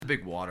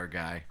big water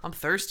guy. I'm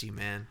thirsty,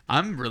 man.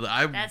 I'm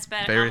That's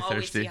better. very I'm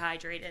always thirsty.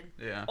 dehydrated.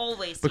 Yeah.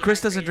 Always. But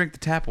Chris doesn't dehydrated. drink the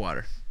tap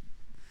water.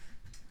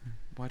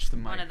 Watch the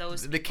mic. One of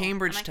those. The people.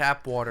 Cambridge Am I-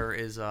 tap water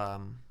is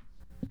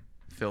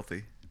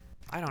Filthy.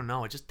 I don't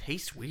know. It just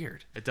tastes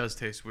weird. It does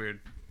taste weird.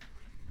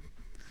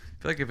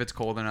 I feel like if it's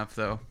cold enough,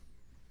 though.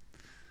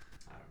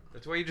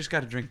 That's why you just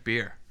got to drink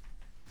beer.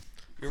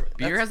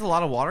 Beer has a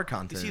lot of water You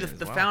content. see, in the, it as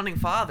the well. founding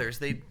fathers,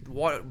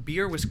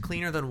 beer was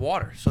cleaner than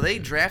water, so they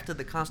drafted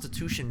the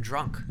Constitution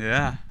drunk.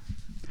 Yeah.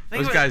 Think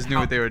Those about guys knew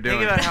how- what they were doing.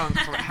 Think about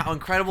how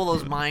incredible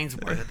those minds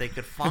were that they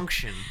could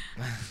function.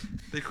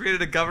 They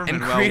created a government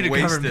And well create a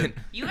wasted. government.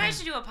 You guys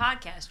should do a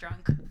podcast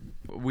drunk.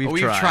 We've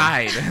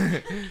tried.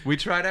 We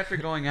tried after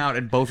going out,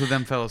 and both of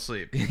them fell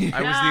asleep. I was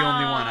the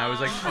only one. I was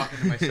like talking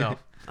to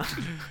myself.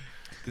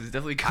 This is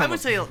definitely I would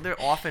say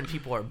there often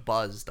people are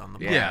buzzed on the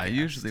podcast. Yeah,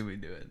 usually we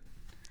do it.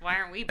 Why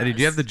aren't we? Eddie, do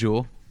you have the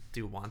jewel? Do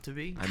you want to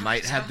be? I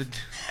might have the.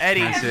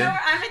 Eddie, That's it.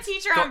 I'm a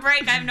teacher on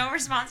break. I have no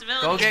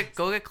responsibility.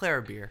 go get Claire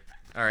a beer.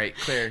 All right,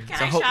 Claire.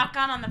 Can I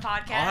shotgun on the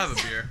podcast? I'll have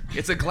a beer.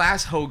 It's a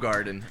glass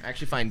Hogarden. I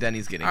actually find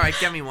Denny's getting. All right,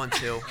 get me one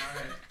too.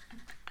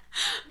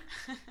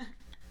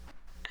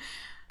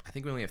 I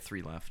think we only have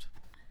 3 left.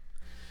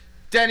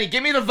 Denny,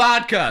 give me the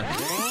vodka.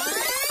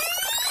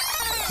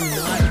 Do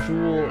not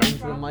drool into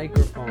the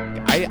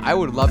microphone. I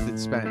would love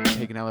to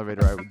take an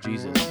elevator ride with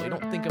Jesus. We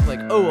don't think of like,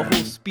 oh, a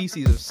whole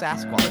species of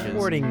Sasquatches.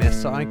 Recording this,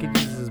 so I could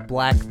use this as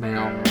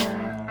blackmail.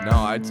 No,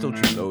 I'd still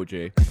choose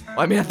OJ. Well,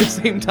 I mean, at the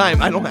same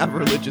time, I don't have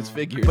religious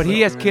figures. But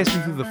he has kissed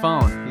me through the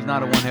phone. He's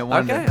not a one-hit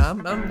wonder. Okay,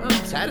 I'm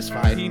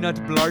satisfied. Peanut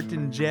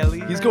Blarton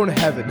jelly. He's going to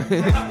heaven.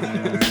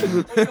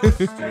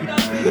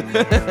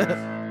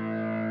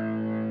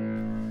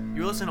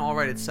 You listen to All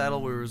Right, It's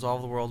Settled, where we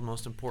resolve the world's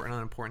most important and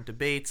unimportant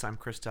debates. I'm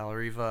Chris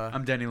Dallariva.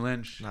 I'm Denny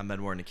Lynch. Not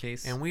Med Warren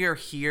case. And we are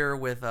here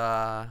with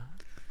a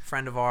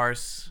friend of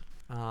ours.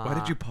 Why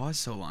did you pause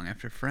so long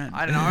after friend?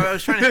 I don't know. I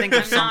was trying to think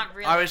of I'm some. not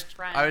really a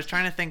friend. I was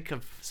trying to think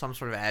of some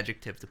sort of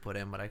adjective to put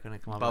in, but I couldn't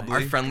come up with Bubbly. Our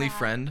anything. friendly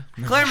friend.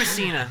 Claire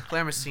Messina.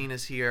 Claire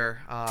Messina's here,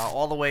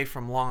 all the way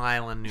from Long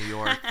Island, New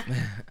York.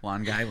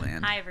 Long Guy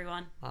Land. Hi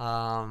everyone.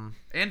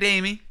 And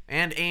Amy.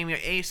 And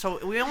Amy.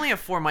 So we only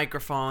have 4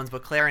 microphones,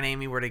 but Claire and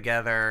Amy were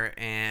together,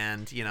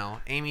 and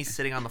Amy's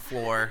sitting on the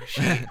floor.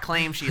 She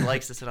claims she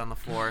likes to sit on the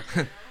floor.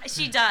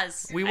 She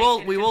does. We I will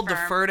can confirm.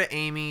 defer to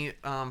Amy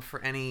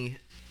for any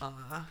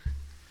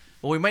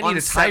Well, we might need a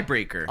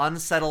tiebreaker.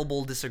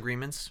 unsettleable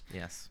disagreements.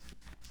 Yes.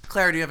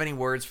 Claire, do you have any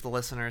words for the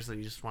listeners that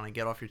you just want to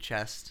get off your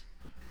chest?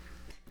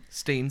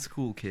 Stay in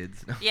school,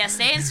 kids. Yeah,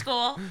 stay in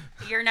school.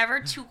 You're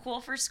never too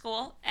cool for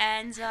school,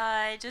 and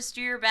just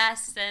do your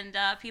best, and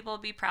people will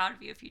be proud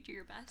of you if you do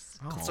your best.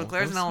 So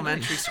Claire's an that's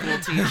elementary nice. school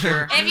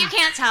teacher. If you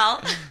can't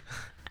tell,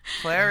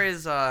 Claire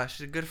is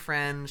she's a good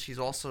friend. She's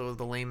also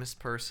the lamest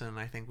person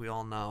I think we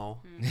all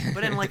know,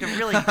 but in like a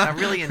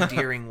really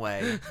endearing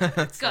way.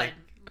 It's good. like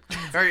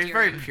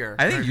very pure.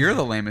 I think you're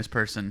the lamest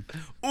person,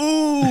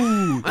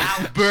 Ooh!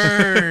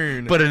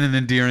 Burn! but in an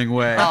endearing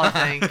way. Oh,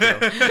 thank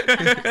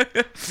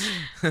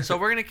you. So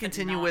we're gonna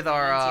continue Not with in an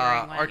our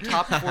endearing way. our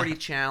top 40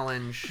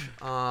 challenge.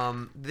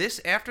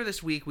 After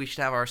this week, we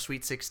should have our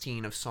Sweet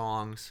 16 of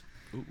songs.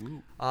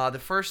 Ooh. The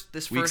first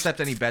We accept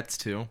any bets,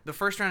 too. The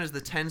first round is the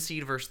 10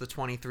 seed versus the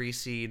 23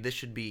 seed. This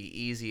should be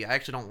easy. I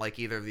actually don't like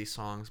either of these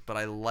songs, but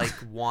I like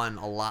one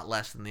a lot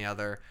less than the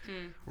other.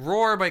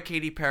 Roar by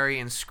Katy Perry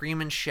and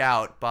Scream and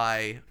Shout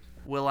by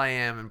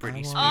Will.i.am and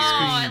Britney Spears. oh,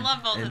 I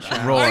love both of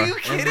them. Roar. Are you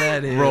kidding?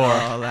 Let it Roar.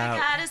 all I out.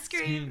 gotta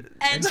scream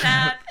and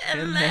shout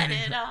and let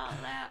it all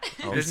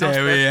out. There's no,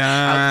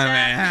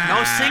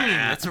 no singing.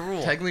 That's a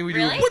rule. Technically, we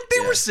Really? do. What they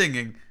were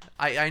singing?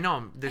 I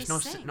know. There's I no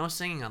sing. no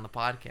singing on the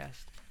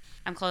podcast.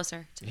 I'm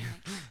closer to the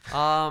mic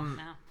Um,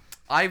 now.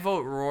 I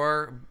vote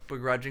Roar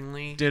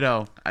begrudgingly.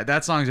 Ditto.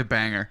 That song's a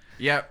banger.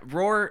 Yeah,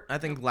 Roar, I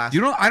think last.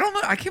 You don't. I don't know.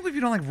 I can't believe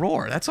you don't like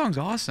Roar. That song's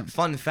awesome.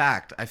 Fun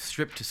fact, I've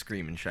stripped to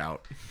Scream and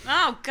Shout.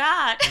 Oh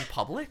God, In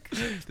public?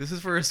 This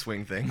is for a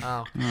swing thing.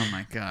 Oh, Oh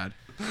my god.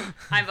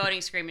 I'm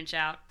voting scream and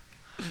shout.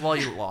 well,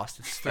 you lost.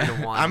 It's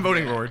 3-1. I'm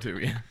voting Roar, too,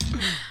 yeah.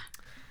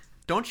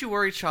 Don't You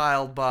Worry,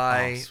 Child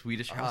by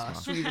Swedish House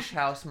Mafia. Swedish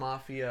House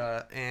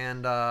Mafia,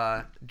 and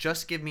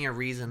Just Give Me a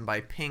Reason by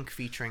Pink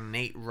featuring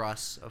Nate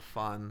Russ of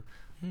Fun.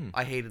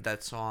 I hated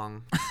that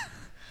song.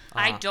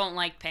 I don't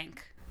like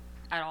Pink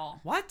at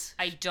all. What?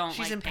 I don't.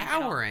 She's like Pink at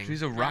all. empowering.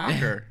 She's a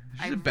rocker.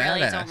 She's I a really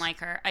badass. don't like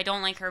her. I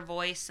don't like her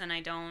voice, and I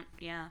don't.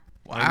 Yeah.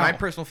 Wow. My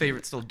personal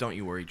favorite still Don't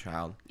You Worry,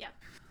 Child. Yeah.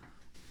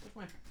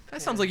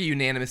 That sounds like a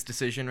unanimous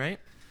decision, right?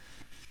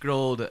 Good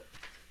old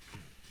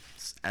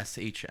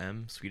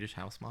SHM, Swedish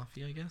House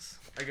Mafia, I guess.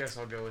 I guess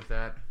I'll go with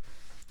that.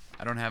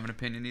 I don't have an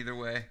opinion either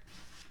way.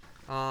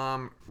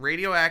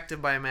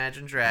 Radioactive by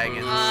Imagine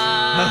Dragons.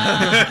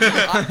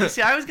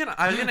 See, I was gonna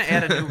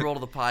add a new rule to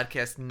the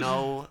podcast.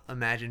 No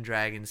Imagine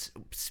Dragons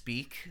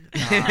speak.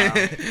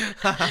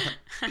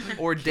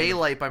 Or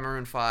Daylight by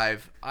Maroon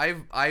 5.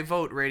 I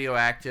vote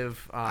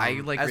Radioactive. I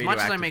like as much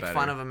as I Radioactive make better.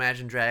 fun of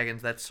Imagine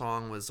Dragons. That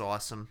song was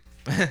awesome.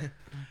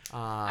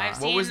 I've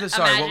what seen was the-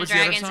 sorry, Imagine what was the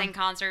other Dragons song? in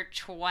concert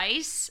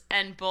twice,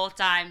 and both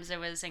times it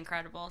was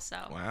incredible. So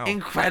Wow.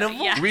 Incredible.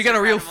 Yeah. We got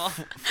a real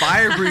Incredible.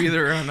 fire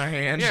breather on our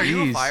hands. Yeah, are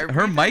you a Jeez, fire her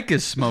breather? mic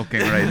is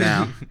smoking right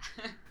now.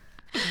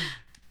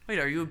 Wait,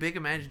 are you a big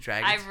Imagine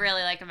Dragons? I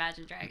really like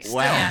Imagine Dragons.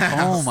 Wow. Yeah.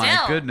 Oh my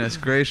Still. goodness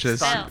gracious.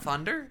 Still.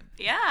 Thunder?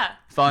 Yeah,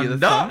 Thunder.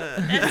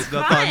 it's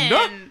The fun.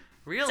 thunder?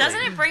 Really?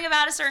 Doesn't it bring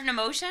about a certain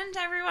emotion to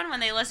everyone when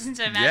they listen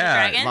to Imagine Yeah,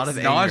 Dragons? a lot of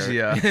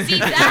nausea. See,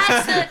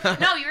 that's the...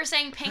 No, you were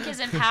saying Pink is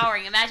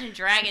empowering. Imagine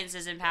Dragons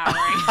is empowering.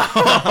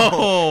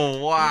 Oh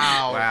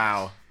wow.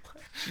 Wow.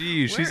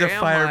 Jeez, she's Where a am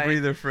fire I?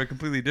 breather for a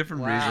completely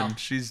different Wow. reason.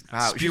 She's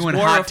Wow. She's spewing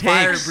more hot of a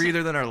fire takes.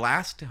 breather than our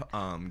last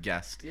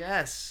guest,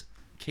 Yes.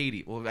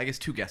 Katie. Well, I guess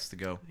 2 guests to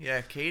go.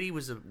 Yeah, Katie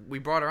was we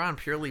brought her on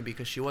purely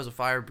because she was a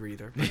fire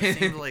breather. But it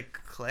seems like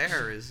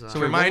Claire is So wait,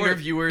 what reminder were-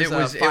 viewers, it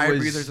was- fire it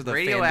was breathers of the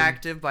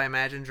Radioactive by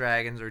Imagine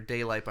Dragons or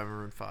Daylight by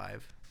Maroon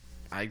 5.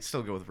 fandom. I'd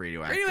still go with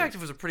Radioactive. Radioactive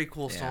was a pretty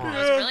cool Yeah. song. It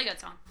was a really good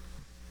song.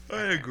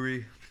 I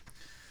agree.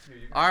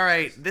 All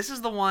right, this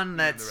is the one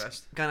the that's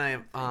rest.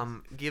 gonna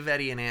give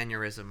Eddie an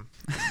aneurysm.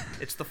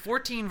 It's the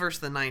 14 versus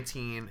the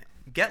 19.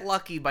 Get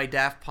Lucky by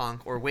Daft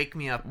Punk or Wake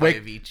Me Up by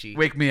Avicii.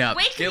 Wake me up.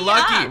 Wake Get me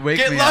lucky. up. Wake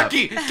Get me up.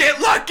 lucky.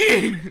 Get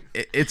lucky.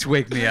 It's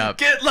Wake Me Up.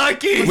 Get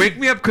lucky. Wake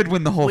Me Up could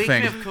win the whole Wake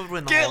thing. Me Up could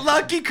win the Get whole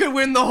lucky could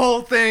win the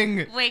whole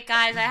thing. Wait,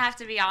 guys, I have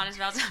to be honest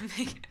about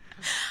something.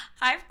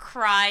 I've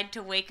cried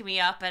to Wake Me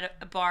Up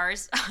at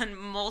bars on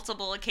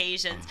multiple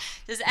occasions.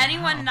 Does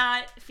anyone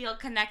not feel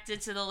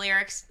connected to the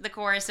lyrics, the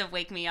chorus of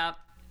Wake Me Up?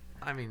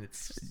 I mean,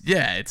 it's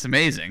Yeah, it's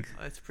amazing.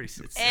 pretty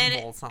it's And-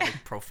 simple. It's not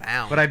like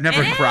profound. But I've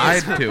never It is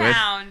cried to it.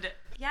 profound.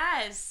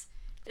 Yes.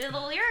 The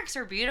lyrics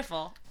are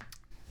beautiful.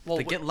 well,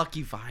 The Get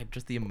Lucky vibe,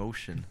 just the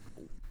emotion.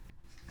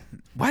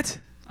 What?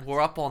 we're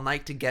up all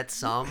night to get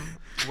some.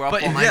 We're up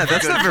But all night. Yeah, for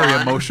that's good not very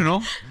fun.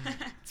 emotional.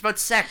 It's about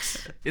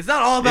sex. It's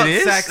not all about It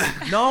is?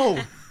 sex. No.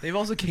 They've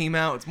also came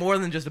out. It's more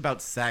than just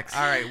about sex.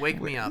 All right,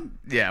 Wake Me Up.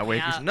 Yeah, wake.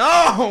 Yeah.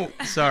 No.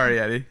 Sorry,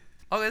 Eddie.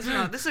 Oh, this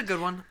is a good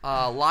one.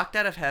 Locked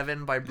Out of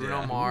Heaven by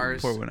Bruno Yeah.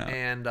 Mars Pour one out.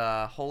 and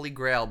Holy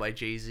Grail by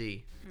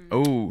Jay-Z.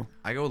 Oh,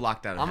 I go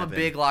Locked Out of I'm Heaven. a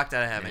big Locked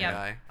Out of Heaven Yep.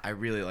 guy. I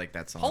really like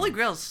that song. Holy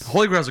Grail's.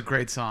 Holy Grail's a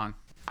great song.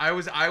 I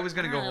was I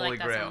gonna don't go really Holy like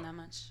that Grail, song that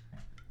much.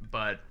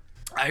 but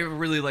I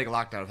really like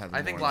Locked Out of Heaven.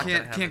 I think more. Locked Out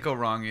of can't Heaven. go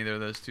wrong either of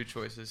those two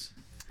choices.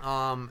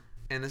 And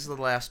this is the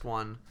last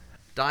one.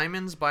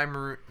 Diamonds by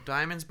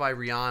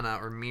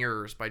Rihanna or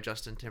Mirrors by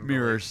Justin Timberlake.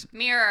 Mirrors.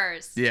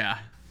 Mirrors. Yeah.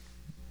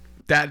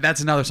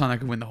 That's another song that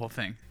could win the whole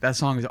thing. That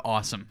song is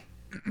awesome.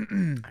 I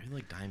really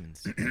like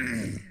Diamonds.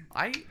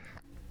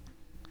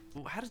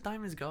 How does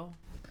Diamonds go?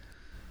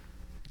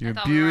 You're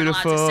thought we weren't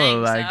allowed to beautiful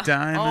sing, like so.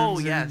 diamonds Oh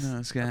in yes,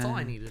 the sky. that's all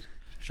I needed.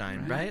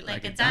 Shine bright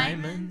Like like, a a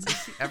diamond.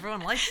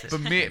 Everyone likes it.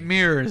 But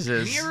Mirrors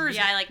is. Mirrors.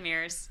 Yeah, I like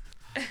Mirrors.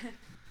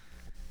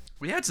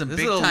 We had some This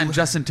is big a time l-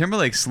 Justin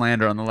Timberlake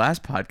slander on the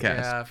last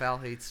podcast. Yeah, Val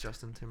hates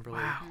Justin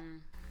Timberlake. Wow.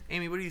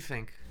 Amy, what do you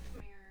think?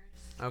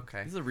 Mirrors. Okay.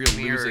 This is a real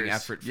Mirrors. losing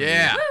effort for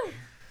Yeah. me.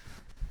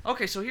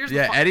 Okay, so here's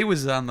Yeah, the Eddie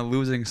was on the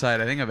losing side,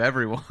 I think, of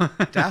everyone.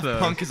 Daft So-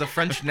 Punk is a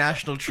French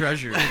national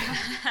treasure.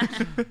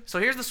 So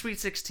here's the Sweet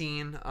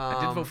 16.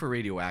 I did vote for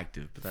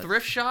Radioactive, but that's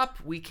Thrift Shop,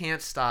 We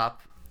Can't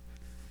Stop.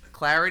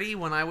 Clarity,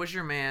 When I Was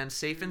Your Man,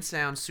 Safe and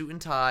Sound, Suit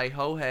and Tie,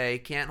 Ho Hey,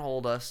 Can't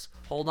Hold Us,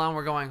 Hold On,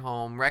 We're Going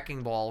Home,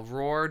 Wrecking Ball,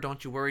 Roar,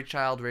 Don't You Worry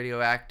Child,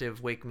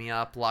 Radioactive, Wake Me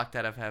Up, Locked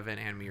Out of Heaven,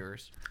 and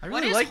Mirrors. I What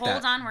really is like Hold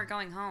that. On, We're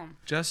Going Home?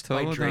 Just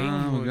By hold Drake.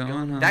 on, we're going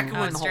home. That could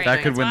Oh, win the it's whole Drake. That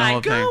thing. could win the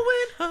That's whole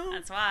why. thing. Home.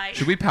 That's why.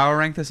 Should we power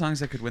rank the songs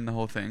that could win the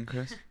whole thing,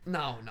 Chris?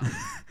 No.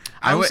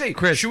 I would would- say,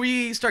 Chris- should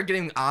we start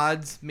getting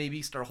odds?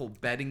 Maybe start a whole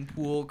betting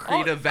pool,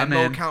 create a I'm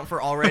Venmo in. account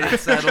for already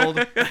settled.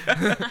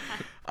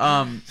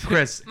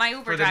 Chris, My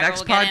Uber for the driver next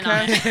will get in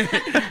on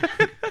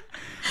podcast,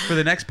 for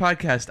the next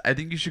podcast, I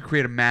think you should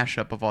create a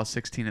mashup of all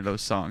 16 of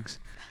those songs.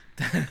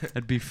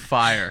 That'd be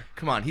fire.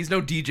 Come on, he's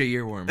no DJ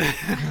Earworm.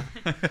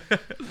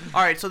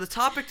 All right, so the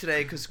topic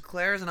today, because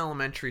Claire is an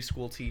elementary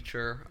school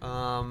teacher,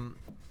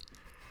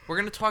 we're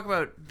going to talk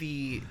about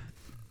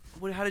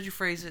how did you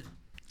phrase it?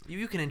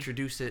 You can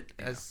introduce it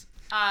as...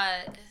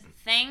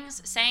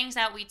 Sayings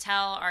that we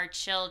tell our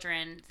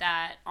children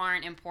that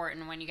aren't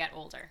important when you get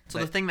older. So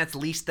the thing that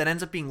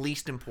ends up being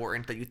least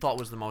important that you thought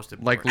was the most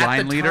important. Like At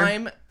line the leader?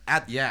 time,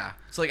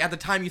 so like at the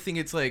time you think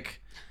it's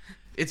like,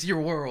 it's your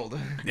world.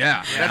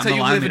 Yeah, That's I'm how the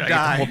you line live leader. and I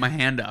get to die. hold my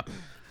hand up.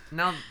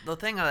 Now, the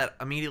thing that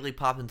immediately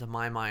popped into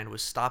my mind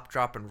was stop,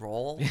 drop, and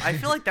roll. I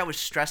feel like that was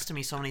stressed to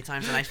me so many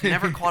times, and I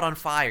never caught on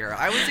fire.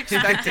 I was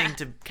expecting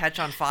to catch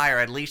on fire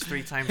at least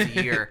 3 times a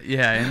year.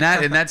 Yeah,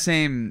 in that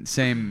same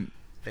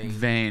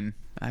vein,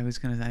 I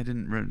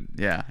didn't.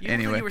 Yeah. You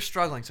Anyway. you were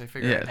struggling, so I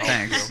figured. Yeah. I'd help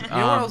Thanks. you.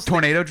 know what else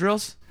Tornado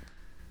drills.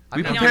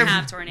 We don't prepared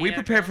have for- tornado We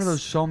prepared for drills.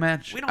 those so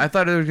much. We don't- I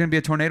thought there was gonna be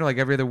a tornado like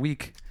every other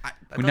week.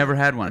 We never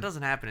had one. That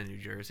doesn't happen in New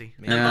Jersey.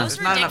 The Yeah. most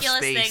There's not enough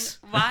ridiculous space.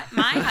 thing,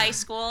 my high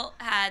school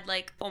had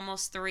like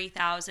almost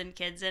 3,000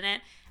 kids in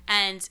it,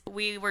 and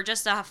we were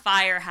just a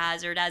fire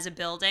hazard as a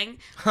building.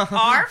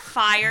 Our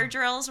fire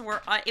drills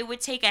were, it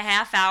would take a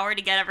half hour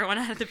to get everyone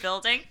out of the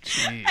building.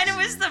 And it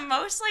was the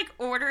most, like,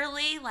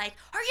 orderly, like,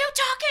 are you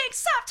talking?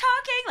 Stop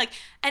talking! Like,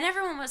 and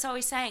everyone was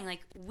always saying,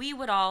 like, we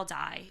would all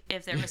die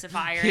if there was a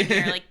fire in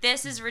here. Like,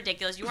 this is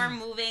ridiculous. You are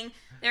moving.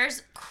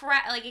 There's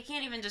like, I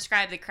can't even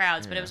describe the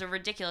crowds, but it was a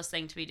ridiculous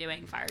thing to be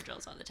doing fire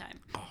drills all the time.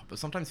 Oh, but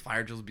sometimes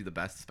fire drills would be the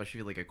best,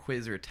 especially like a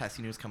quiz or a test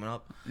you knew was coming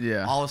up.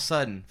 Yeah. All of a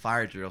sudden,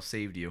 fire drill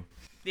saved you.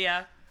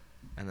 Yeah.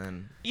 And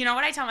then You know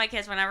what I tell my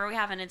kids whenever we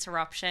have an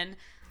interruption,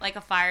 like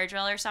a fire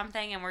drill or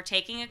something, and we're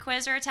taking a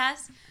quiz or a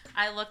test?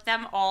 I look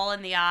them all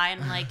in the eye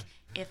and I'm like,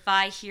 if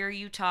I hear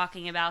you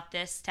talking about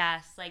this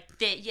test, like,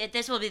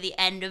 this will be the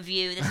end of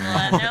you. This will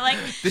end. They're like,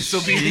 this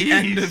will be the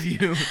end of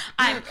you.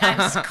 I'm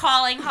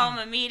calling home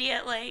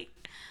immediately.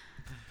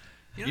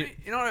 You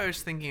know what I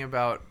was thinking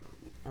about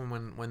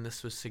when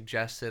this was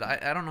suggested?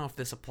 I don't know if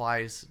this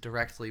applies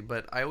directly,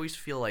 but I always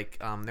feel like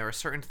there are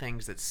certain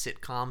things that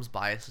sitcoms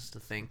bias us to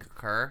think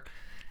occur.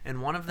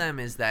 And one of them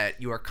is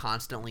that you are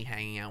constantly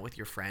hanging out with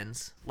your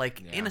friends.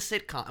 Like, in a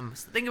sitcom,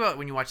 think about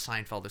when you watch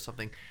Seinfeld or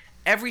something.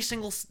 Every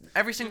single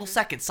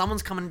second,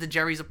 someone's coming into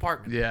Jerry's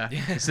apartment. Yeah.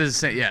 This is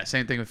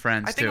same thing with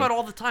Friends I think too. about it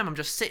all the time. I'm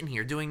just sitting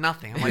here doing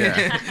nothing. I'm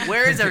like,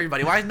 where is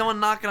everybody? Why is no one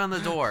knocking on the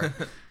door?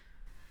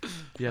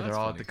 Yeah, they're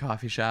all at the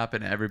coffee shop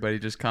and everybody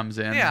just comes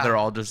in. Yeah. They're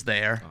all just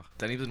there. Oh,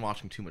 Denny's been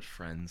watching too much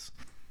Friends.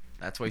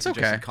 That's why he It's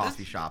suggested okay.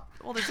 coffee shop.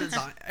 Well, this is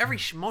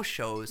most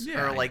shows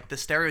Yeah, are I like the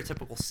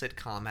stereotypical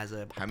sitcom has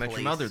a I Met Your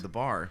place. Mother, the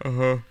bar.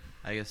 Uh-huh.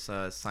 I guess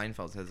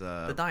Seinfeld has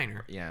a... The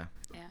diner. Yeah.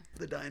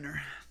 The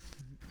diner.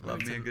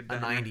 Love me a good The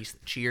diner. 90s.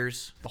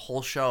 Cheers. The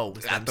whole show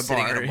was At them the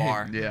sitting bar. at a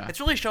bar. Yeah. It's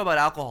really a show about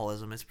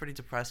alcoholism. It's pretty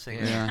depressing.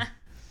 Yeah.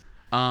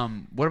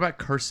 What about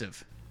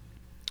cursive?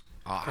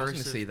 Oh, I was going to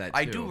Cursive. say that, too.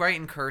 I do write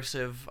in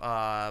cursive,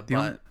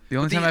 The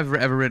only time I've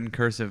ever written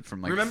cursive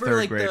from like Remember, third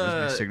like, grade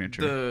was my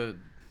signature. the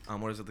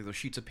what is it? Like those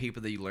sheets of paper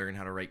that you learn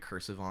how to write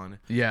cursive on.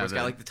 Yeah, Where it's got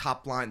the- like the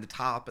top line, the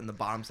top, and the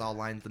bottom solid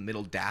lines, the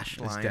middle dashed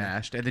It's line.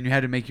 dashed, and then you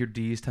had to make your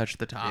D's touch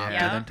the top.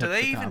 Yeah. And then Do touch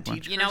they the even top one.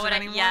 teach You know what? cursive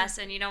anymore? Yes,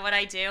 and you know what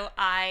I do?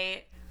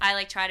 I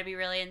like try to be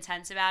really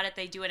intense about it.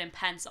 They do it in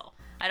pencil.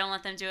 I don't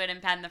let them do it in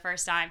pen the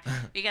first time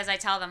because I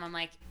tell them, I'm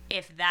like,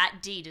 if that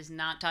D does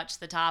not touch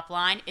the top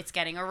line, it's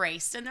getting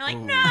erased. And they're like,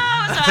 no.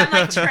 So I'm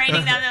like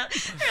training them.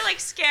 They're like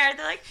scared.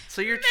 They're like,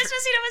 So you're Miss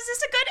Messina, was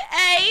this a good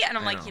A? And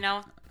I'm like, know. you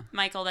know,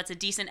 Michael, that's a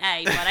decent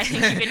A, but I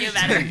think you can do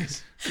better.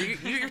 So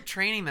you're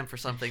training them for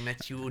something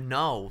that you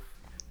know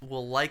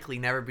will likely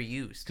never be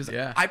used. Because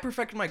Yeah. I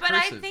perfected my But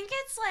cursive. I think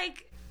it's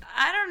like,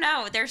 I don't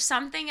know. There's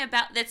something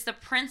about that's the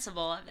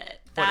principle of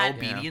it. What, That,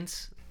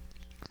 obedience?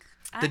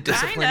 The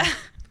discipline.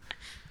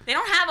 They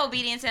don't have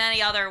obedience in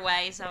any other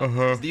way.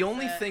 So The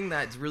only thing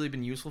that's really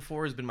been useful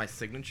for has been my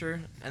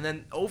signature, and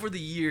then over the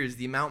years,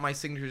 the amount my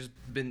signature's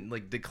been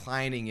like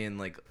declining in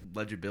like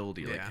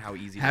legibility, like Yeah. how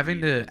easy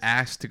Having read it to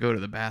ask to go to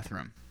the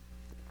bathroom.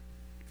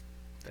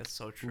 That's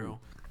so true.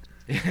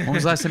 is. When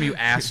was the last time you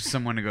asked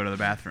someone to go to the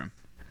bathroom?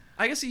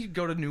 I guess you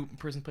go to a new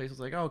person's place. It's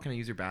like, oh, can I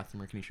use your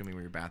bathroom, or can you show me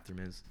where your bathroom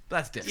is? But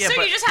that's different. Yeah, so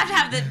but- you just have to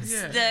have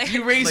the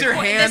You raise your the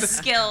hand.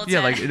 skill. To,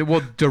 Yeah, like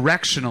well,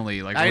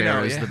 directionally, like I where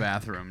know, is yeah. the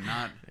bathroom?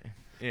 Not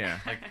Yeah.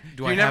 like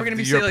do You're I never have gonna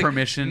be your say, like,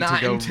 permission to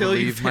not go until you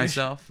relieve finish-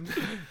 myself?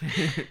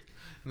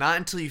 Not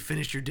until you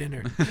finish your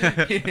dinner.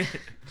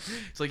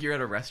 It's like you're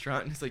at a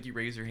restaurant, and it's like you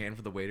raise your hand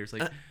for the waiter. It's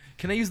like,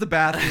 can I use the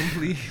bathroom,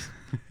 please?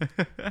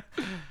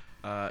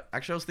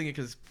 Actually, I was thinking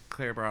because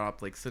Claire brought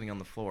up like sitting on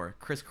the floor,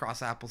 crisscross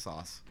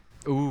applesauce.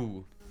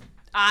 Ooh,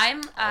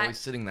 I'm Always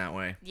sitting that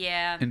way.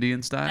 yeah.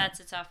 Indian style. That's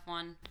a tough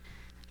one.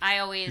 I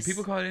Do always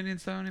people call it Indian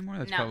style anymore?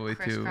 That's no probably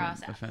too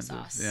crisscross offensive.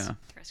 applesauce. Yeah.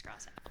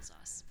 Crisscross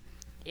applesauce.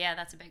 Yeah,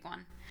 that's a big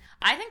one.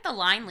 I think the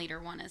line leader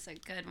one is a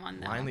good one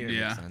though. Line leader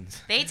Yeah. makes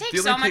sense. They take The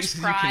so only much places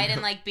you can pride go-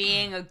 in like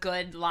being a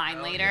good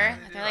line leader. yeah.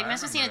 They're like, I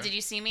Miss Messina, remember. did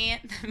you see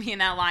me and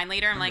that line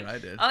leader? I'm like,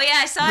 remember I did. oh yeah,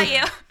 I saw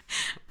you,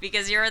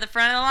 because you're at the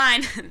front of the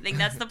line. I think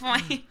that's the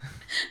point.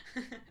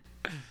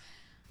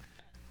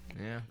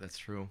 Yeah, that's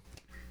true.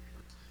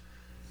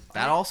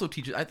 That also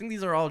teaches. I think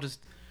these are all just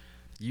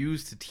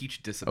used to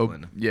teach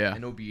discipline. yeah.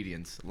 And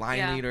obedience. Line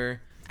Yeah.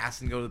 leader,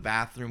 asking to go to the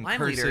bathroom. Line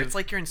cursive. leader, it's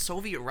like you're in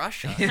Soviet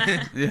Russia.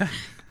 Yeah.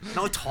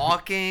 No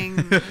talking.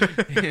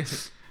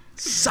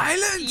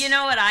 Silence. You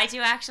know what I do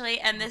actually,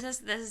 and this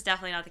is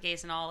definitely not the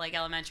case in all like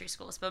elementary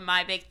schools, but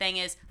my big thing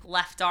is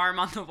left arm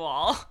on the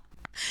wall.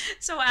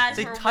 So as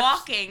They we're touch-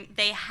 walking,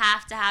 they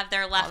have to have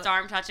their left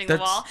arm touching the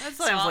that's- wall. That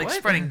So sounds like I'll-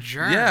 spreading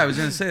germs. Yeah, I was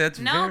gonna say that's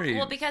no, very.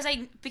 well because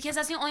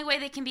that's the only way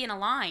they can be in a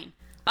line.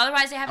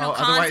 Otherwise, they have no Oh,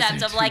 otherwise concept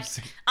they're of like. too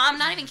sick. I'm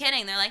not even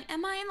kidding. They're like,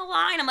 "Am I in the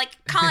line?" I'm like,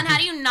 "Colin, how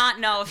do you not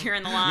know if you're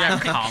in the line?" Yeah,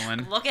 Like,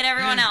 Colin. Look at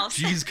everyone else.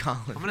 Jeez,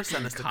 Colin. I'm gonna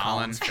send this to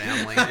Colin. Colin's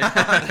family.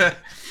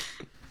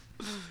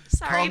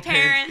 Sorry, Colin's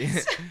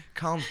parents.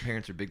 Colin's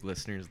parents are big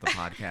listeners of the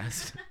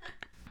podcast.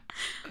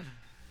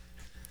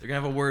 They're gonna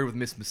have a word with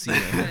Miss Messina.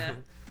 Yeah.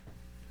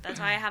 That's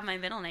why I have my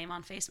middle name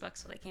on Facebook,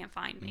 so they can't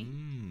find me.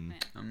 Mm.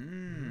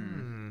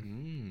 Mm.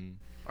 Mm.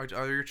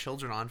 Are your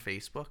children on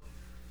Facebook?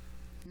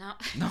 No.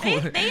 No.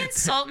 They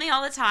insult me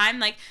all the time.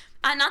 Like,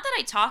 not that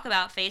I talk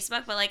about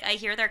Facebook, but like I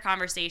hear their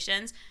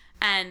conversations,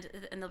 and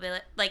they'll be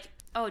like,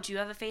 "Oh, do you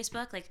have a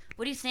Facebook? Like,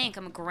 what do you think?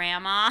 I'm a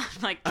grandma."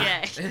 I'm like,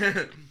 "Yay."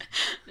 I'm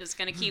just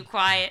gonna keep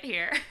quiet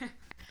here.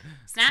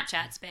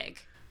 Snapchat's big.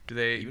 Do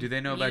they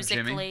know about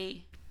Jimmy?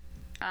 Musically,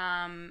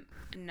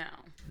 no.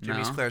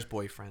 Jimmy's No? Claire's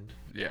boyfriend.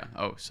 Yeah.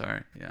 Oh,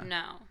 sorry. Yeah.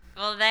 No.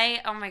 Well,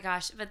 oh my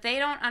gosh, but they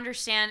don't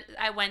understand.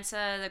 I went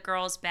to the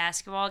girls'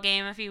 basketball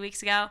game a few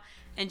weeks ago,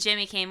 and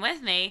Jimmy came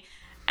with me,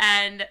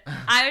 and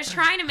I was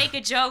trying to make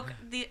a joke.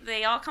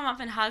 They all come up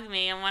and hug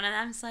me, and one of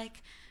them's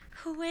like,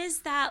 "Who is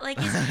that? Like,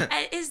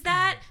 is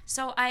that?"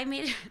 So I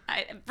made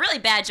a really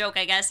bad joke,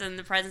 I guess, in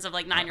the presence of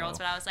like 9-year-olds,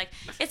 but I was like,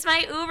 "It's my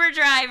Uber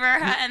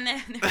driver," and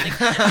they're like,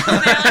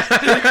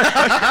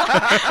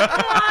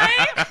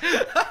 "Why?"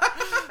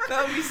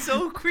 That would be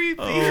so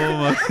creepy. Oh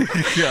my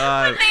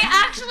god. But they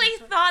actually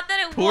thought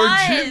that it Poor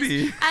was.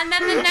 Jimmy. And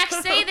then the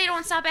next day, they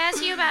don't stop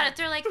asking you about it.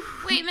 They're like,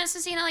 "Wait, Miss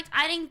Messina, like,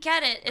 I didn't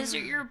get it. Is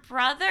it your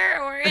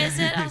brother or is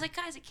it?" I was like,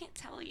 "Guys, I can't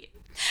tell you."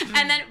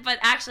 And then, but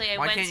actually, I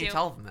Why went can't to. you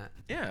tell them that?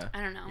 Yeah.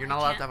 I don't know. You're I not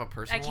allowed can't- to have a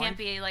personal I can't life?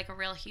 be like a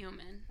real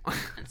human.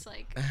 It's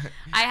like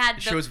I had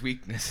It the. shows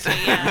weakness.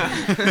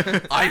 Yeah.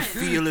 I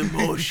feel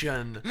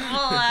emotion.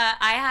 Well,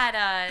 I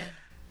had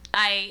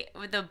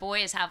the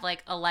boys have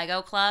like a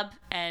Lego club,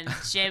 and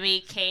Jimmy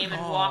came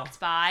and walked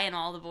by, and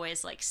all the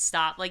boys like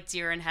stopped, like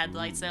deer in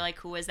headlights. They're like,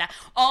 "Who is that?"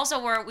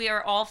 Also, we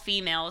are all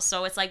females,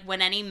 so it's like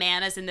when any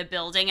man is in the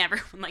building,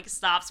 everyone like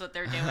stops what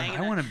they're doing.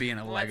 I want to be in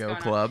a What's Lego going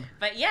on? club.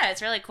 But yeah,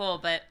 it's really cool.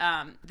 But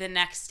the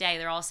next day,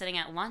 they're all sitting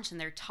at lunch and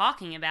they're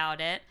talking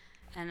about it,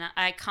 and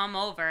I come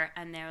over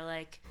and they're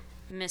like,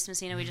 "Miss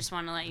Messina, we just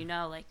want to let you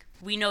know, like,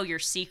 we know your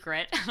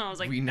secret." And I was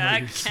like, We know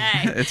your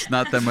 "Okay." It's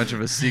not that much of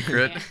a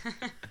secret.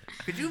 Yeah.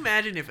 Could you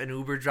imagine if an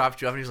Uber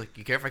dropped you off and he's like,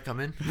 "You care if I come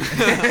in?"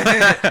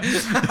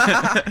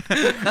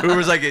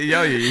 Uber's like,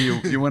 "Yo,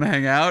 you want to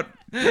hang out?"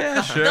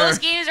 Yeah, sure. Those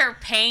games are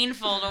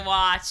painful to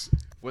watch.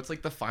 What's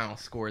like the final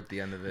score at the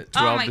end of it?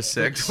 12 my- to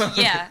 6.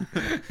 Yeah.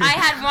 I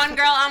had one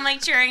girl, I'm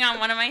like cheering on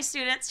one of my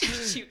students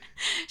who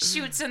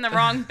shoots in the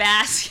wrong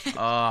basket.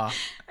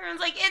 Everyone's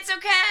like, "It's The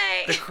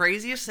okay."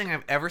 craziest thing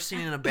I've ever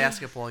seen in a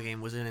basketball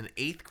game was in an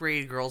 8th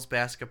grade girls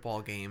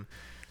basketball game.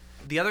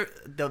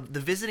 The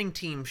visiting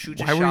team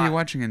shoots a Why shot. were you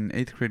watching an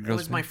 8th grade It girls?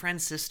 was my game?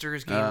 friend's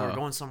sister's game. We were Oh.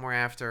 going somewhere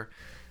after.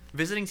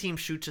 Visiting team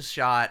shoots a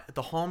shot.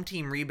 The home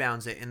team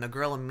rebounds it, and the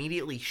girl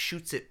immediately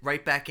shoots it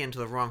right back into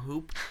the wrong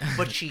hoop.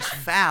 But she's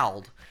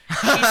fouled.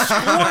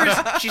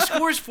 She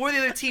scores for the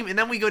other team, and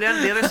then we go down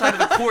to the other side of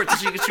the court so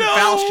she can shoot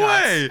foul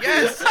way. shots.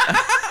 Yes,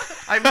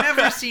 I've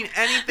never seen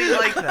anything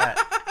like that.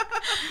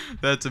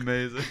 That's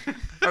amazing.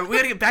 All right, we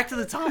gotta get back to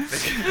the topic.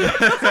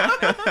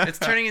 It's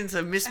turning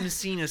into Miss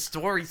Messina's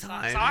story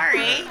time.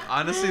 Sorry.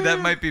 Honestly,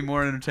 that might be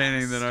more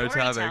entertaining than our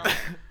topic. Storytelling.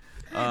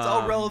 It's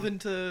all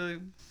relevant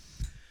to.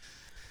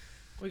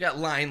 We got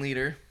line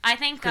leader. I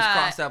think,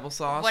 Crisscross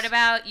applesauce. what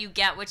about you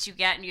get what you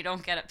get and you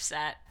don't get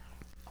upset?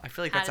 I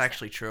feel like How that's does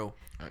actually true.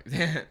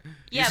 Yeah,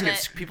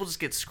 People just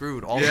get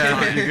screwed all the Yeah,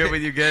 time. you get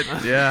what you get.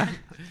 Yeah.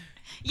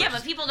 Yeah,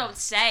 but people don't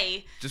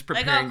say, Just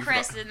like, preparing "Oh, you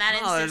Chris, for in that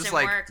No, they're instance just in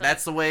like, work."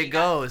 that's the way it you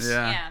got- goes.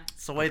 Yeah. Yeah,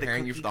 It's the way the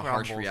preparing you cookie for the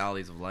harsh crumbles.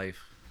 realities of life.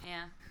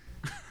 yeah.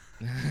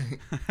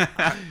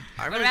 I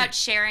What really about think-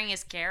 sharing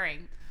is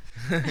caring?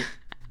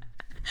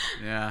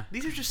 Yeah.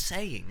 these are just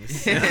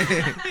sayings.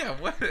 Yeah,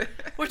 what?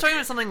 We're talking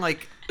about something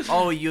like,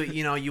 oh,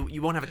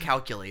 you won't have a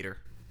calculator.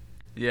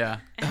 Yeah.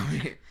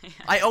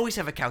 I always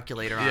have a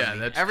calculator on Yeah, me.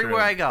 that's everywhere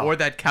true. I go. Or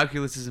that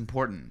calculus is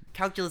important.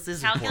 Calculus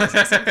is Calculus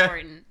important. is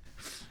important.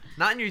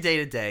 Not in your day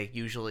to day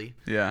usually,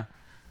 Yeah.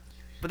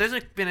 but there's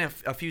been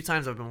a few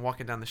times I've been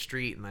walking down the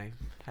street and I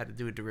had to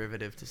do a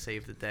derivative to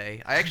save the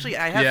day. I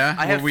have. Yeah.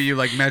 I have. What were you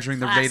like measuring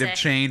the rate of Classic.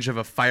 change of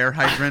a fire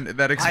hydrant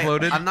that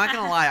exploded? I'm not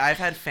gonna lie. I've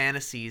had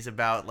fantasies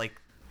about like,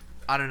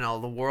 I don't know,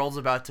 the world's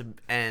about to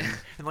end,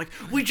 and like,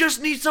 we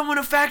just need someone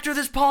to factor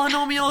this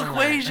polynomial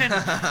equation.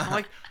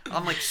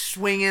 I'm like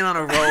swinging on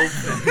a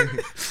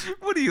rope.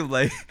 What are you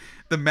like?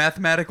 The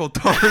mathematical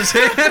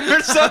Tarzan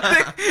or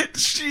something?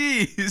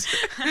 Jeez.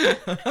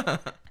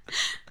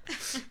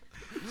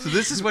 So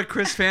this is what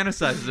Chris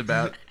fantasizes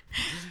about.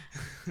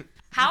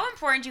 How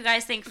important do you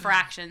guys think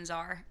fractions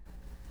are?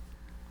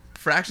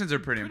 Fractions are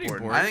pretty Pretty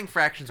important. I think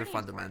fractions are Pretty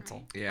fundamental.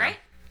 important, Yeah. Right?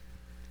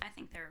 I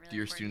think they're really Do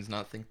your important. students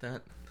not think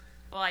that?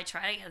 Well, I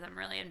try to get them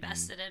really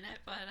invested in it,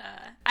 but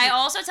I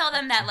also tell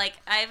them that like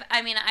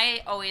I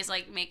always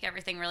like make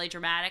everything really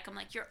dramatic. I'm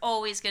like, "You're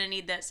always gonna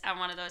need this." I'm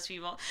one of those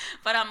people,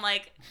 but I'm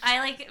like, I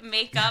like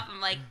make up. I'm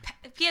like,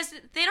 because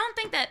they don't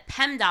think that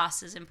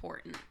PEMDAS is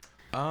important.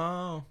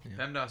 Oh.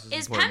 Yeah. PEMDAS is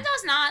Is important.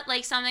 PEMDAS not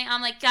like something?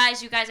 I'm like,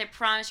 guys, you guys, I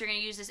promise you're gonna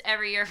use this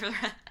every year for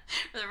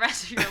the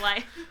rest of your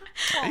life.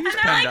 And use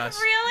they're like, PEMDAS.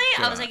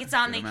 really? I was like, it's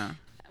on Good the. amount.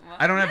 Well,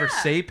 I don't ever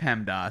yeah. say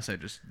PEMDAS. I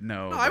just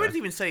know. No, I would the-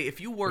 even say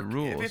if you work,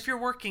 rules. if you're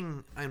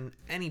working on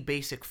any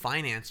basic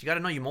finance, you got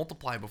to know you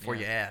multiply before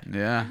you add.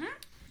 Yeah, Mm-hmm.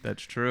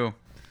 that's true.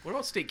 What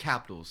about state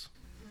capitals?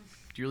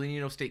 Do you really need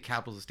to know state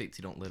capitals of states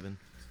you don't live in?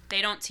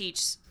 They don't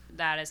teach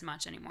that as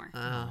much anymore.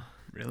 Oh.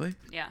 Really?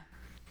 Yeah.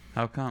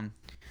 How come?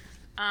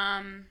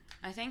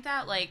 I think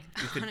that like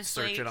You could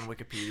honestly, search it on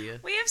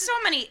Wikipedia. we have so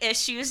many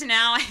issues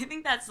now. I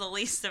think that's the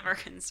least of our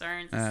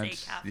concerns. The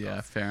state capitals.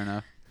 Yeah, fair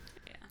enough.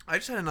 I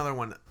just had another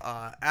one.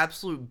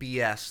 Absolute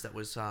BS that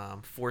was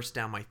forced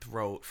down my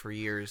throat for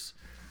years.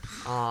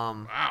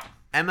 Wow.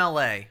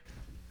 MLA.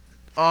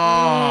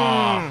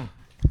 Oh.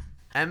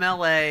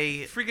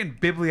 MLA Freaking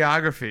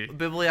bibliography.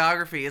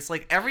 bibliography. It's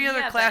like every other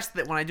Yeah, class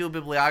that when I do a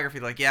bibliography,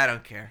 they're like, yeah, I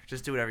don't care.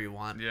 Just do whatever you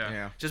want.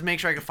 Yeah. Just make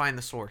sure I can find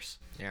the source.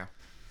 Yeah.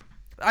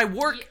 I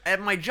work at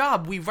my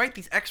job. We write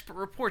these expert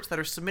reports that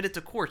are submitted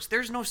to courts.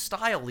 There's no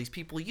style these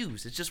people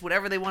use. It's just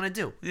whatever they want to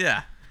do.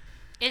 Yeah.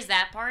 Is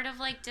that part of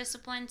like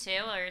discipline too,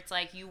 or it's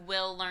like you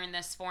will learn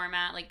this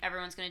format? Like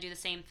everyone's gonna do the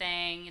same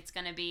thing. It's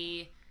gonna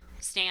be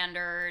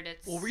standard.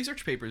 It's Well,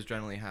 research papers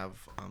generally have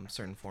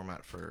certain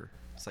format for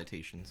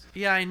citations.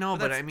 Yeah, I know,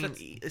 But but I that's-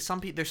 mean, some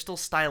people there's still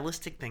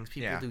stylistic things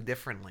people Yeah. do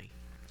differently.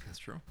 That's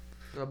true.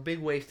 A big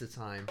waste of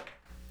time.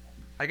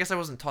 I guess I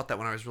wasn't taught that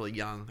when I was really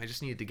young. I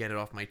just neneeded to get it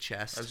off my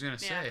chest. I was gonna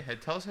Yeah. say,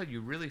 tell us how you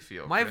really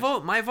feel. My Chris.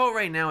 vote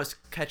right now is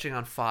Catching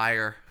on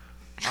Fire.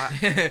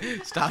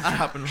 Stop,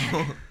 drop, and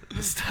roll.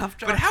 Stop.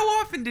 But how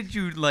often did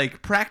you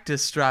like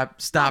practice stop,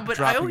 But I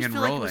dropping, always and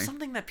feel like it rolling? was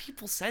something that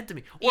people said to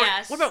me. Or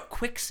Yes. what about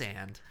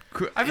quicksand? I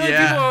feel like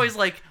Yeah. people are always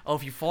like, "Oh,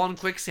 if you fall in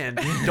quicksand,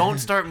 don't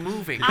start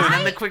moving, and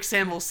then the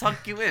quicksand will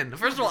suck you in."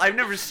 First of all, I've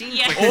never seen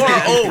Yeah.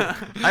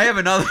 quicksand. I have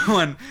another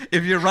one.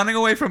 If you're running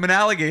away from an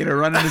alligator,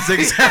 run in a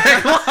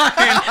zigzag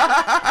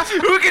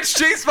line. Who gets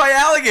chased by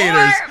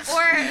alligators?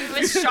 Or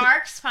with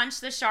sharks, punch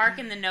the shark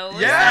in the nose.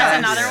 Yes. That's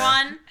another Yeah.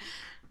 one.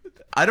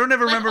 I don't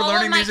ever Like, remember all of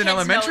learning my these in kids know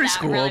elementary that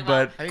school, really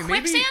well. but I mean,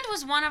 maybe- Quicksand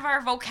was one of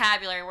our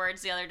vocabulary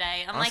words the other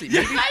day. I'm Honestly, like,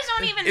 you maybe- guys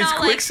don't even is know,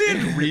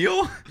 quicksand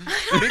real?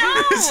 don't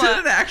know. Is it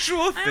an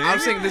actual thing? I'm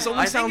saying this I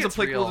only think sounds it's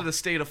applicable real. to the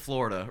state of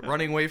Florida.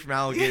 Running away from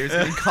alligators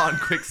and being caught in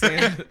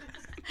quicksand.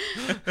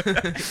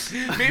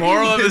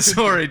 Moral of the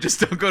story: just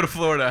don't go to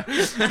Florida.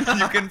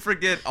 You can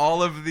forget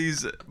all of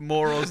these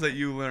morals that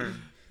you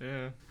learn.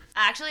 Yeah.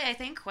 Actually, I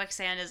think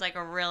quicksand is like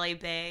a really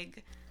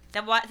big.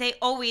 That what they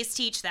always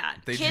teach that.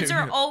 They Kids do.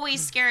 are always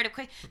scared of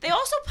quick. They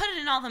also put it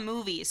in all the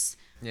movies.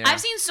 Yeah.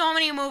 I've seen so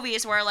many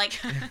movies where like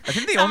I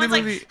think the only someone's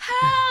movie- like,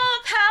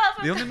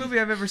 help. The only movie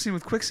I've ever seen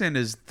with quicksand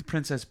is The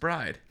Princess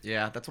Bride.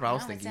 Yeah, that's what I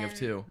was No, thinking it's of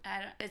too.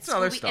 It's It's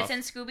other Scooby, stuff. it's in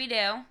Scooby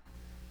Doo.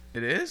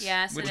 It is?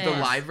 Yes, Which it The is.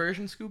 live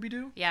version Scooby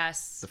Doo?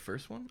 Yes, The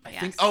first one? I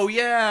Yes. think. Oh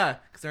yeah,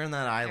 because they're on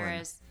that island.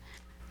 there is.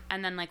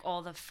 And then like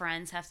all the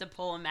friends have to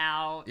pull him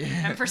out,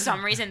 Yeah. and for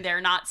some reason they're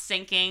not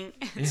sinking.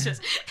 It's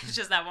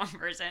just that one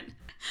person.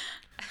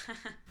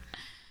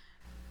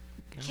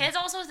 Kids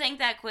also think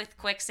that with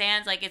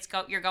quicksand, like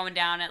you're going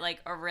down at like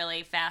a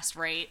really fast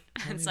rate.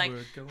 It's like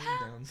We're going help.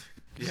 down.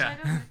 Yeah.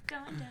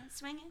 going down,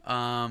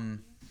 swinging.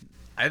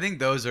 I think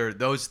those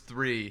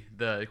three,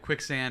 the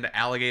quicksand,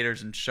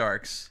 alligators, and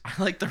sharks. I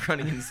like the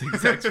running in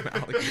zigzags from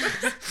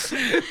alligators.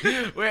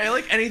 Wait, I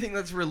like anything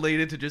that's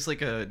related to just like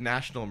not a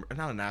national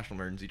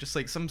emergency, just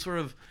like some sort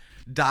of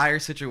dire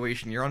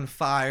situation. You're on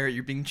fire,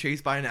 you're being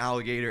chased by an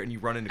alligator, and you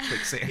run into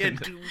quicksand. Yeah,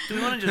 do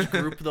we want to just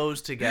group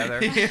those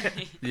together?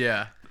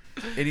 Yeah.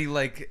 Any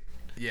like,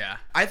 yeah.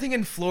 I think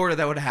in Florida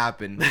that would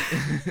happen.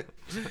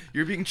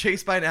 You're being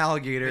chased by an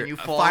alligator, And you a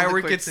fall in the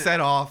firework gets quicksand. set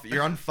off,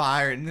 you're on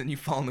fire, and then you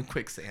fall in the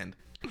quicksand.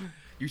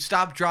 You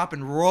stop, drop,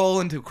 and roll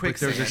into But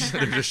quicksand.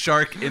 there's a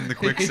shark in the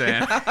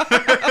quicksand.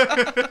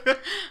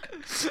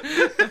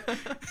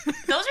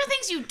 Those are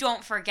things you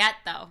don't forget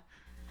though.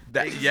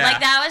 Yeah. Like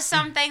that was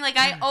something like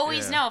I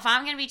always Yeah. know if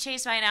I'm gonna be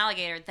chased by an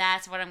alligator,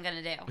 that's what I'm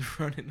gonna do.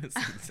 Run into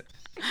zigzag.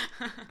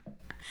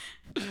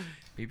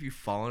 Maybe you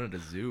fall in at a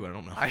zoo. I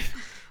don't know.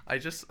 I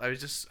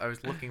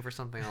was looking for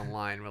something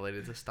online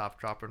related to stop,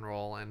 drop, and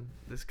roll, and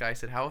this guy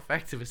said, "How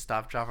effective is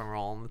stop, drop, and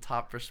roll?" And the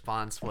top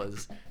response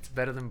was, "It's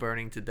better than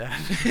burning to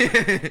death."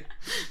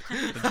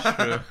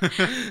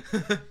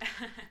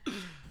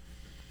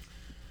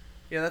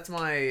 Yeah, that's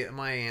my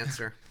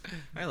answer.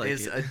 I like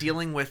is it.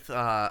 dealing with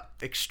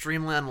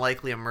extremely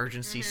unlikely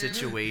emergency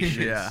situations.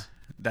 Yeah.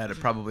 That it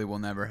probably will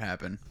never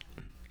happen.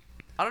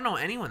 I don't know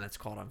anyone that's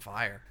caught on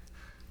fire.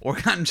 Or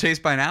gotten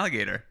chased by an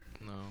alligator.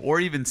 No. Or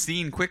even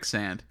seen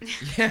quicksand.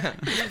 Yeah.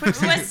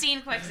 Who has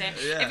seen quicksand?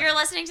 Yeah. If you're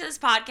listening to this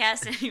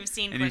podcast and you've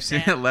seen And you've seen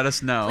quicksand, it, let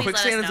us know. Please let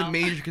us Quicksand is a know.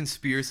 major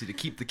conspiracy to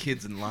keep the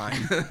kids in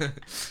line.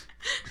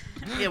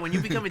 Yeah, when you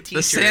become a teacher,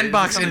 The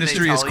sandbox something they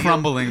industry is tell you.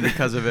 crumbling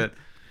because of it.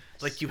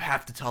 Like, you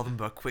have to tell them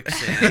about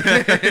quicksand.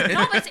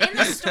 no, but it's in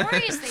the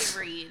stories they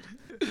read.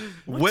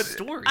 What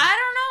story? I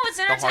don't know. It's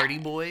The entertaining. Hardy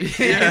Boys?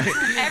 Yeah.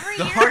 Every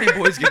The year. Hardy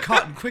Boys get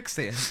caught in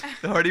quicksand.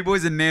 The Hardy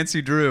Boys and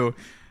Nancy Drew.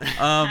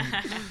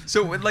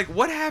 So, like,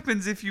 what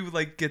happens if you,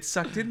 like, get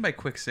sucked in by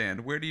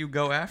quicksand? Where do you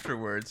go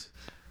afterwards?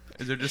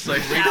 Is there just,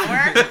 like...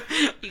 Shower.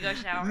 You go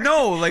shower.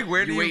 No, like,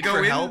 where do You you wait go for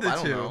into? help? I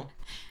don't know.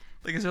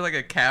 Like, is there, like,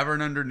 a cavern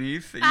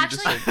underneath that you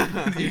just,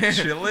 Actually- like, you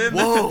chill in?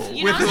 Whoa.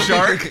 You With know a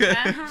something- shark?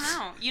 I don't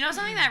know. You know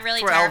something that really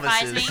That's where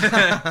terrifies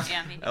Elvis me? is.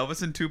 Yeah, maybe.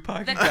 Elvis and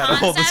Tupac The got a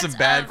hold of some concept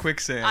bad of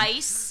quicksand.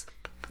 Ice.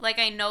 Like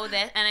I know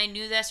that, and I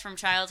knew this from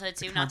childhood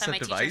too. Not that my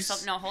concept of teachers.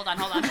 ice? No, hold on.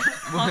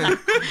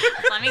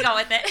 Let me go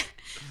with it.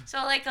 So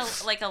like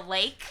a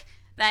lake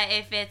that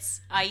if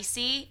it's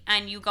icy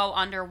and you go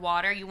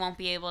underwater, you won't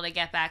be able to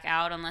get back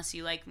out unless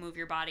you like move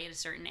your body at a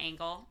certain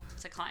angle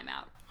to climb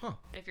out. Huh.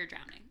 If you're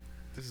drowning.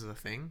 This is a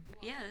thing.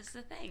 Yeah, this is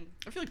the thing.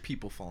 I feel like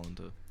people fall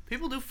into.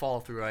 People do fall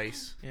through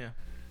ice. Yeah.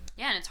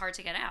 Yeah, and it's hard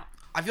to get out.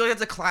 I feel like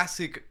that's a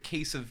classic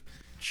case of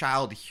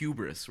child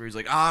hubris, where he's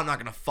like, "Oh, I'm not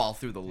gonna fall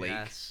through the lake."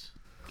 Yes.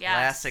 Yes.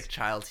 Classic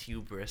child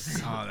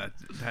hubris. Oh,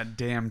 that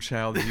damn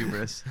child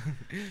hubris.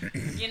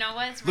 You know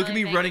what? It's Look at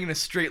really me big. running in a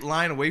straight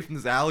line away from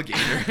this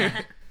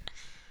alligator.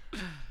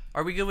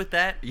 Are we good with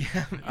that?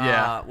 Yeah.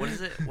 Yeah. What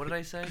is it? What did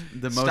I say?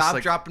 The most Stop,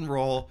 like, drop, and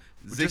roll.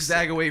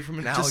 Zigzag away from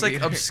an just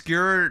alligator. like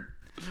obscure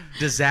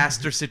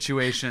disaster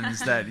situations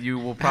that you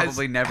will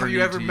probably never Have you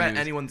need ever to met use.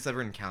 anyone that's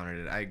ever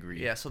encountered it? I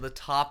agree. Yeah. So the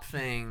top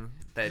thing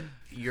that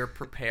you're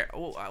prepared.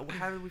 Oh,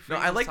 how did we phrase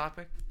I the like-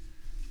 topic?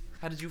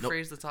 How did you Nope.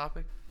 phrase the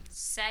topic?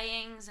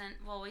 Sayings and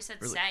well, we said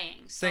Really?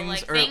 sayings. So Things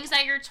like are- things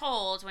that you're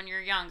told when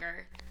you're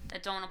younger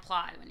that don't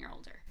apply when you're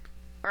older,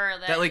 or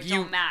that, That, like,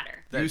 don't you-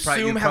 matter. That You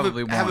probably- assume you have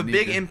probably a have a won't need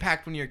big to.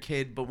 impact when you're a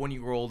kid, but when you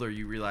grow older,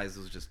 you realize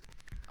it was just.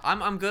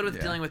 I'm good with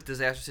Yeah. dealing with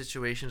disaster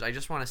situations. I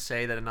just want to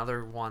say that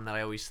another one that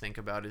I always think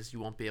about is you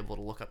won't be able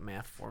to look up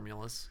math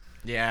formulas.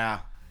 Yeah,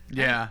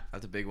 Yeah.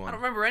 that's a big I one.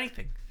 don't remember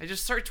anything. I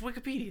just search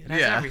Wikipedia. It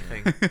has Yeah.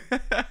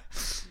 everything.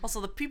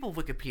 Also, the people of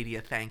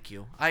Wikipedia, thank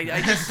you.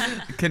 I just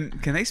Can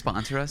they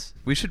sponsor us?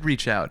 We should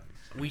reach out.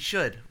 we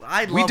should.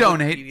 I love We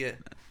donate. Wikipedia.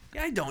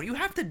 Yeah, I don't. You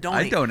have to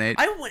donate. I donate.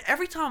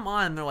 Every time I'm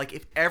on, they're like,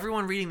 if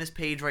everyone reading this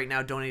page right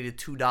now donated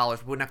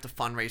 $2, we wouldn't have to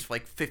fundraise for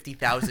like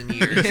 50,000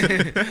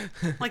 years.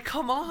 Like,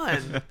 come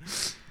on.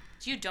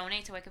 Do you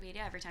donate to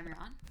Wikipedia every time you're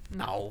on?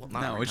 No.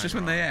 Not No, every it's time just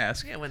when you're they on.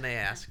 ask. Yeah, when they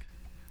ask.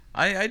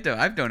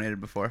 I've donated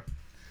before.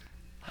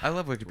 I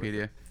love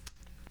Wikipedia.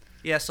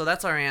 Yeah, so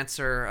that's our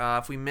answer.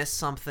 If we missed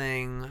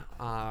something,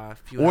 Or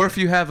if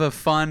you have a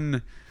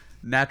fun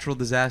natural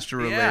disaster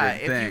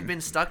related if thing. you've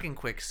been stuck in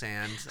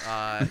quicksand,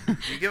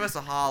 you give us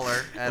a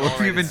holler at Or if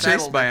you've been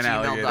chased by an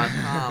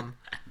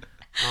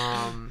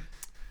alrightysettled@gmail.com.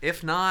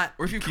 If not,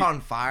 Or if you caught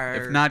on fire.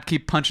 If not,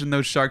 keep punching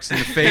those sharks in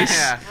the face.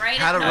 Yeah. Right.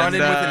 How to at- run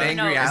in And, with an uh,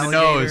 angry nose. In the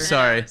alligator. nose,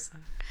 sorry.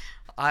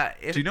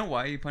 if Do you know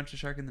why you punch a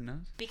shark in the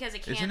nose? Because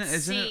it can't Isn't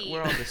it see.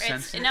 where all the It's-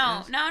 sense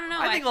no, is? no.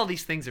 I think all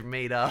these things are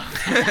made up.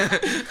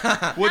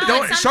 Well, No,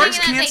 don't it's sharks something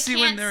that can't they see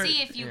can't when they're.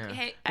 see if you Yeah.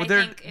 hit. Well, I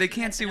they're think if they you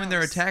can't hit see the when they're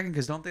nose. attacking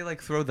because don't they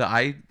like throw the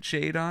eye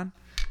shade on?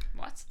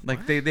 What?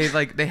 Like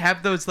they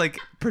have those like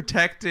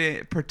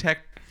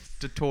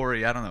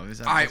protectatory. I don't know. Is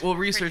that All right, we'll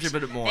research a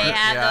bit more. They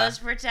have Yeah. those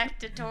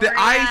protectatory the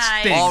eye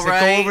eyes. things All that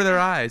go right. over their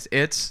eyes.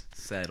 It's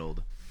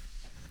Settled.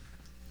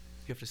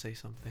 You have to say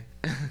something.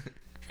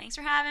 Thanks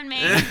for having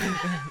me.